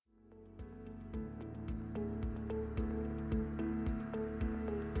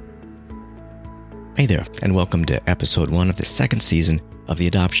Hey there, and welcome to episode 1 of the second season of The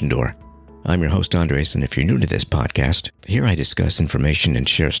Adoption Door. I'm your host, Andres, and if you're new to this podcast, here I discuss information and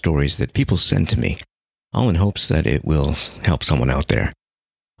share stories that people send to me, all in hopes that it will help someone out there.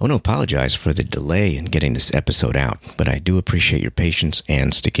 I want to apologize for the delay in getting this episode out, but I do appreciate your patience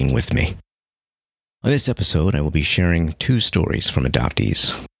and sticking with me. On this episode, I will be sharing 2 stories from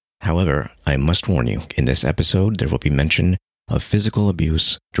adoptees. However, I must warn you, in this episode, there will be mention of physical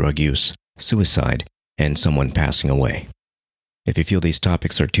abuse, drug use, suicide, and someone passing away. If you feel these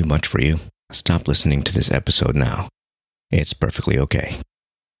topics are too much for you, stop listening to this episode now. It's perfectly okay.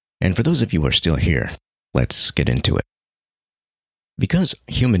 And for those of you who are still here, let's get into it. Because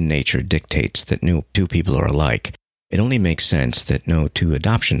human nature dictates that no 2 people are alike, it only makes sense that no 2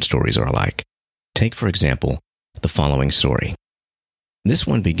 adoption stories are alike. Take, for example, the following story. This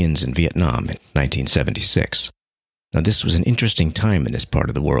one begins in Vietnam in 1976. Now, this was an interesting time in this part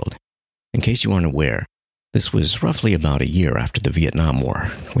of the world. In case you aren't aware, this was roughly about a year after the Vietnam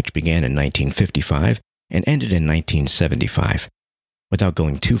War, which began in 1955 and ended in 1975. Without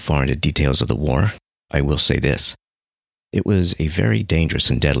going too far into details of the war, I will say this. It was a very dangerous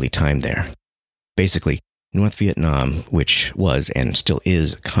and deadly time there. Basically, North Vietnam, which was and still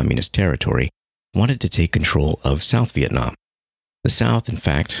is a communist territory, wanted to take control of South Vietnam. The South, in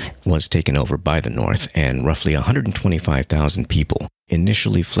fact, was taken over by the North, and roughly 125,000 people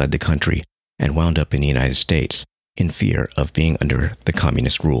initially fled the country and wound up in the United States in fear of being under the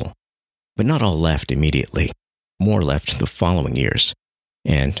communist rule. But not all left immediately. More left the following years.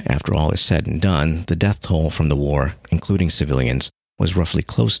 And after all is said and done, the death toll from the war, including civilians, was roughly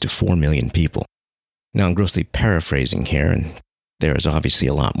close to 4 million people. Now, I'm grossly paraphrasing here, and there is obviously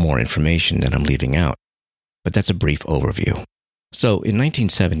a lot more information that I'm leaving out. But that's a brief overview. So, in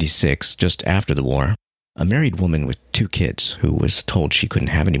 1976, just after the war, a married woman with 2 kids, who was told she couldn't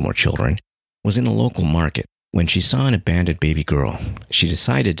have any more children, was in a local market when she saw an abandoned baby girl. She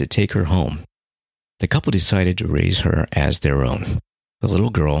decided to take her home. The couple decided to raise her as their own. The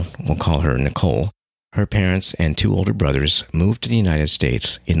little girl, we'll call her Nicole, her parents and 2 older brothers moved to the United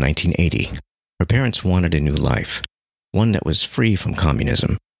States in 1980. Her parents wanted a new life, one that was free from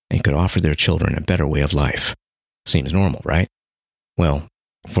communism and could offer their children a better way of life. Seems normal, right? Well,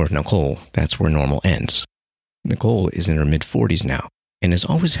 for Nicole, that's where normal ends. Nicole is in her mid-40s now, and has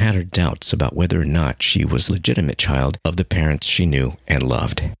always had her doubts about whether or not she was a legitimate child of the parents she knew and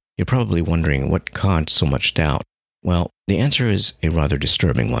loved. You're probably wondering what caused so much doubt. Well, the answer is a rather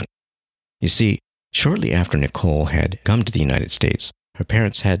disturbing one. You see, shortly after Nicole had come to the United States, her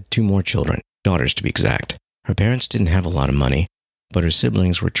parents had 2 more children, daughters to be exact. Her parents didn't have a lot of money, but her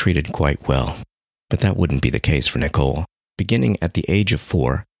siblings were treated quite well. But that wouldn't be the case for Nicole. Beginning at the age of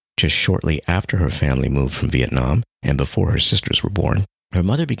 4, just shortly after her family moved from Vietnam and before her sisters were born, her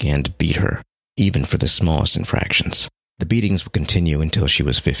mother began to beat her, even for the smallest infractions. The beatings would continue until she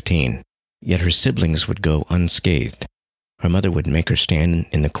was 15, yet her siblings would go unscathed. Her mother would make her stand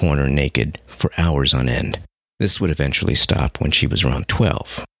in the corner naked for hours on end. This would eventually stop when she was around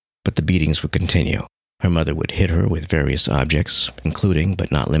 12, but the beatings would continue. Her mother would hit her with various objects, including,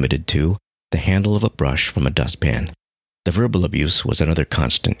 but not limited to, the handle of a brush from a dustpan. The verbal abuse was another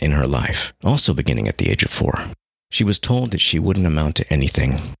constant in her life, also beginning at the age of 4. She was told that she wouldn't amount to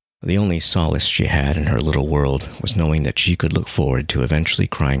anything. The only solace she had in her little world was knowing that she could look forward to eventually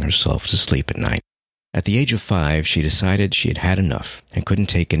crying herself to sleep at night. At the age of 5, she decided she had had enough and couldn't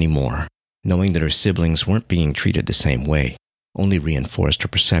take any more. Knowing that her siblings weren't being treated the same way only reinforced her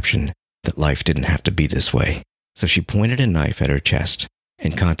perception that life didn't have to be this way. So she pointed a knife at her chest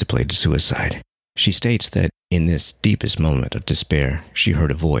and contemplated suicide. She states that in this deepest moment of despair, she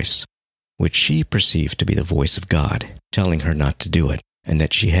heard a voice, which she perceived to be the voice of God, telling her not to do it, and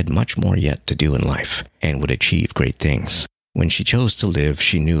that she had much more yet to do in life, and would achieve great things. When she chose to live,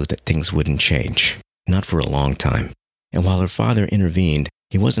 she knew that things wouldn't change, not for a long time. And while her father intervened,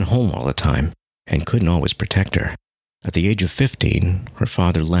 he wasn't home all the time, and couldn't always protect her. At the age of 15, her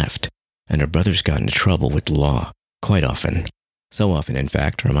father left, and her brothers got into trouble with the law, quite often. So often, in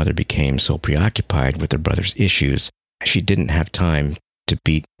fact, her mother became so preoccupied with her brother's issues, she didn't have time to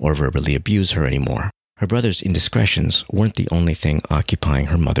beat or verbally abuse her anymore. Her brother's indiscretions weren't the only thing occupying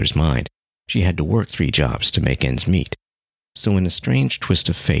her mother's mind. She had to work 3 jobs to make ends meet. So in a strange twist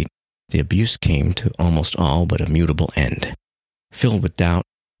of fate, the abuse came to almost all but a mutable end. Filled with doubt,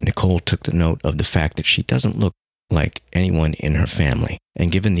 Nicole took the note of the fact that she doesn't look like anyone in her family, and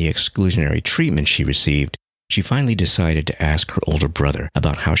given the exclusionary treatment she received, she finally decided to ask her older brother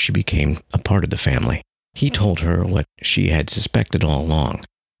about how she became a part of the family. He told her what she had suspected all along,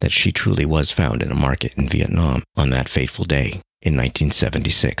 that she truly was found in a market in Vietnam on that fateful day in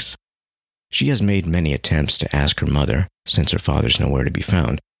 1976. She has made many attempts to ask her mother, since her father's nowhere to be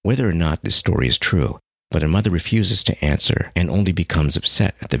found, whether or not this story is true, but her mother refuses to answer and only becomes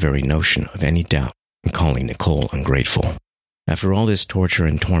upset at the very notion of any doubt in calling Nicole ungrateful. After all this torture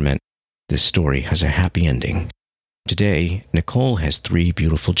and torment, this story has a happy ending. Today, Nicole has 3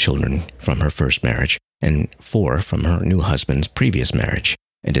 beautiful children from her first marriage and 4 from her new husband's previous marriage.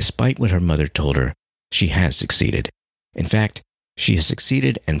 And despite what her mother told her, she has succeeded. In fact, she has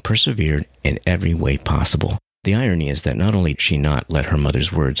succeeded and persevered in every way possible. The irony is that not only did she not let her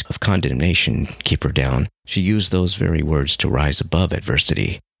mother's words of condemnation keep her down, she used those very words to rise above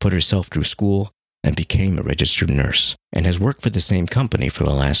adversity, put herself through school, and became a registered nurse, and has worked for the same company for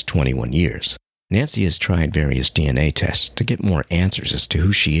the last 21 years. Nancy has tried various DNA tests to get more answers as to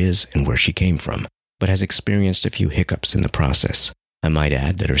who she is and where she came from, but has experienced a few hiccups in the process. I might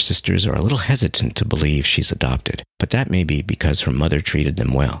add that her sisters are a little hesitant to believe she's adopted, but that may be because her mother treated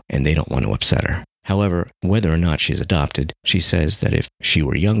them well, and they don't want to upset her. However, whether or not she's adopted, she says that if she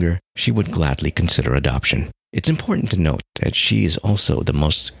were younger, she would gladly consider adoption. It's important to note that she is also the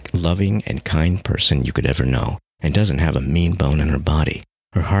most loving and kind person you could ever know, and doesn't have a mean bone in her body.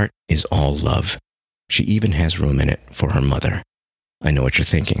 Her heart is all love. She even has room in it for her mother. I know what you're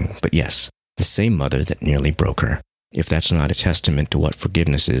thinking, but yes, the same mother that nearly broke her. If that's not a testament to what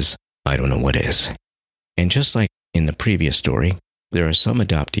forgiveness is, I don't know what is. And just like in the previous story, there are some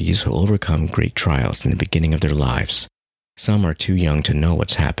adoptees who overcome great trials in the beginning of their lives. Some are too young to know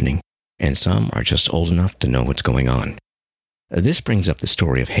what's happening, and some are just old enough to know what's going on. This brings up the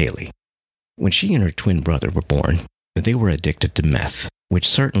story of Hailey. When she and her twin brother were born, they were addicted to meth, which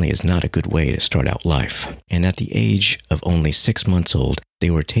certainly is not a good way to start out life. And at the age of only 6 months old, they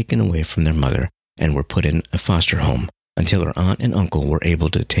were taken away from their mother and were put in a foster home until her aunt and uncle were able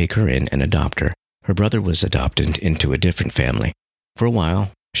to take her in and adopt her. Her brother was adopted into a different family. For a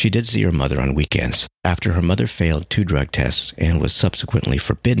while, she did see her mother on weekends, after her mother failed 2 drug tests and was subsequently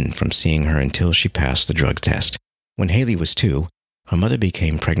forbidden from seeing her until she passed the drug test. When Hailey was 2, her mother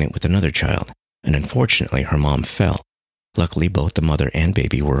became pregnant with another child, and unfortunately her mom fell. Luckily, both the mother and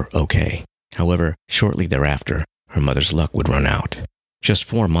baby were okay. However, shortly thereafter, her mother's luck would run out. Just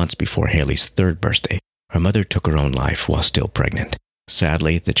 4 months before Hailey's 3rd birthday, her mother took her own life while still pregnant.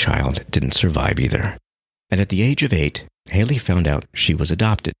 Sadly, the child didn't survive either. And at the age of 8, Hailey found out she was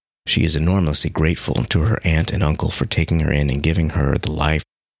adopted. She is enormously grateful to her aunt and uncle for taking her in and giving her the life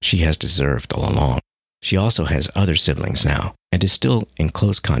she has deserved all along. She also has other siblings now, and is still in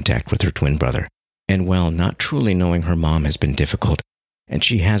close contact with her twin brother. And while not truly knowing her mom has been difficult, and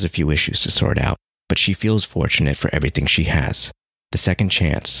she has a few issues to sort out, but she feels fortunate for everything she has. The second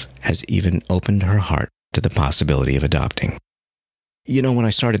chance has even opened her heart to the possibility of adopting. You know, when I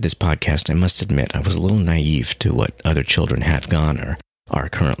started this podcast, I must admit I was a little naive to what other children have gone or are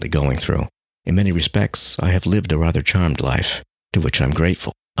currently going through. In many respects, I have lived a rather charmed life, to which I'm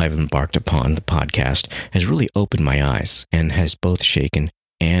grateful. I've embarked upon the podcast has really opened my eyes and has both shaken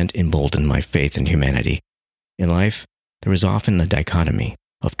and emboldened my faith in humanity. In life, there is often a dichotomy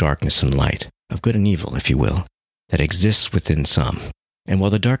of darkness and light, of good and evil, if you will, that exists within some. And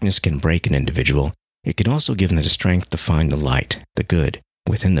while the darkness can break an individual, it can also give them the strength to find the light, the good,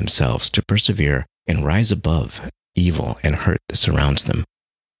 within themselves to persevere and rise above evil and hurt that surrounds them.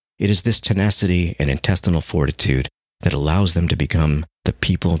 It is this tenacity and intestinal fortitude that allows them to become the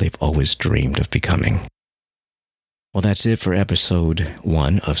people they've always dreamed of becoming. Well, that's it for episode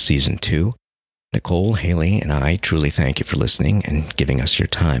 1 of season 2. Nicole, Hailey, and I truly thank you for listening and giving us your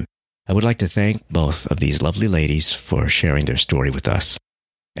time. I would like to thank both of these lovely ladies for sharing their story with us.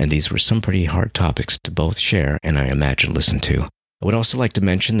 And these were some pretty hard topics to both share and I imagine listen to. I would also like to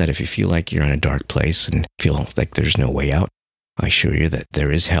mention that if you feel like you're in a dark place and feel like there's no way out, I assure you that there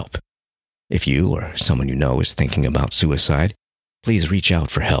is help. If you or someone you know is thinking about suicide, please reach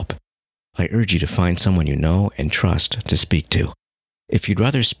out for help. I urge you to find someone you know and trust to speak to. If you'd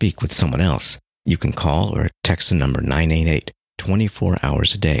rather speak with someone else, you can call or text the number 988 24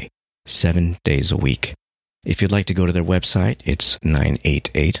 hours a day, 7 days a week. If you'd like to go to their website, it's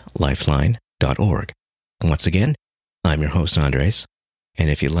 988lifeline.org. And once again, I'm your host, Andres.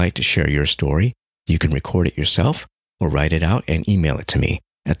 And if you'd like to share your story, you can record it yourself or write it out and email it to me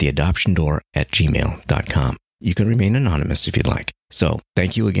at theadoptiondoor@gmail.com. You can remain anonymous if you'd like. So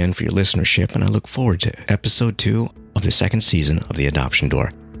thank you again for your listenership, and I look forward to episode 2 of the 2nd season of The Adoption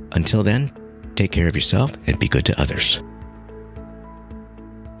Door. Until then, take care of yourself and be good to others.